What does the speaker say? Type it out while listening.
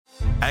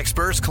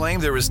Experts claim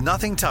there is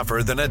nothing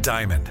tougher than a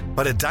diamond.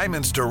 But at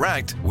Diamonds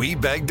Direct, we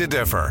beg to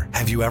differ.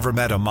 Have you ever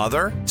met a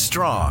mother?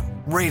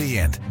 Strong,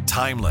 radiant,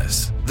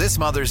 timeless. This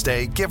Mother's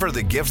Day, give her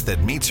the gift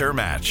that meets her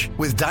match.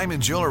 With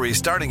diamond jewelry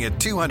starting at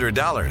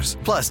 $200.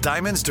 Plus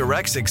Diamonds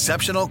Direct's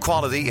exceptional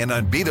quality and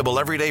unbeatable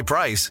everyday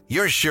price,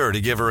 you're sure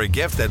to give her a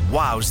gift that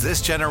wows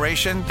this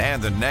generation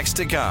and the next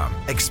to come.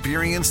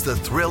 Experience the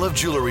thrill of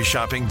jewelry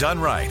shopping done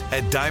right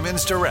at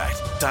Diamonds Direct.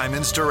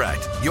 Diamonds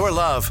Direct. Your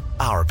love,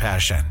 our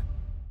passion.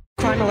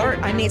 Crime Alert,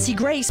 I'm Nancy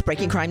Grace.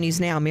 Breaking crime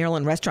news now.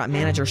 Maryland restaurant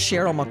manager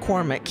Cheryl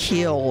McCormick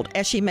killed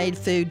as she made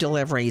food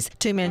deliveries.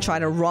 2 men tried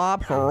to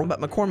rob her,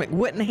 but McCormick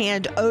wouldn't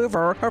hand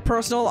over her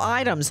personal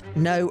items.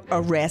 No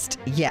arrest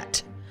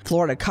yet.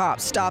 Florida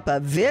cops stop a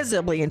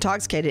visibly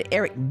intoxicated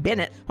Eric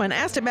Bennett. When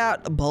asked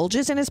about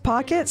bulges in his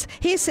pockets,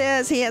 he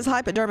says he has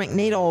hypodermic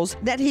needles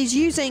that he's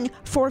using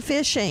for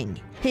fishing.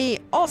 He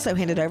also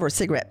handed over a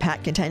cigarette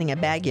pack containing a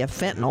baggie of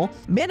fentanyl.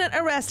 Bennett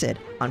arrested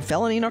on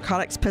felony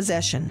narcotics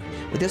possession.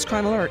 With this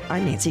Crime Alert,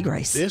 I'm Nancy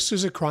Grace. This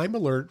is a Crime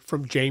Alert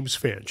from James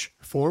Finch,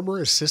 former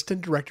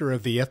Assistant Director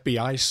of the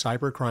FBI's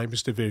Cyber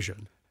Crimes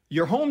Division.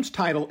 Your home's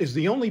title is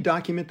the only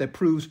document that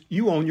proves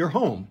you own your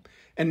home.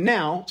 And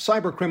now,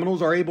 cyber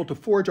criminals are able to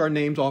forge our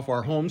names off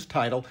our home's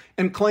title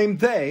and claim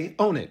they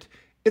own it.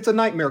 It's a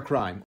nightmare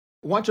crime.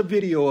 Watch a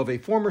video of a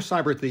former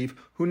cyber thief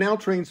who now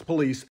trains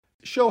police,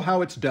 show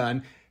how it's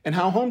done, and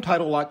how Home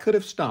Title Lock could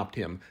have stopped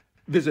him.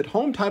 Visit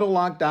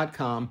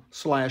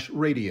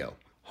HomeTitleLock.com/radio.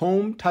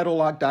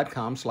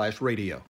 HomeTitleLock.com/radio.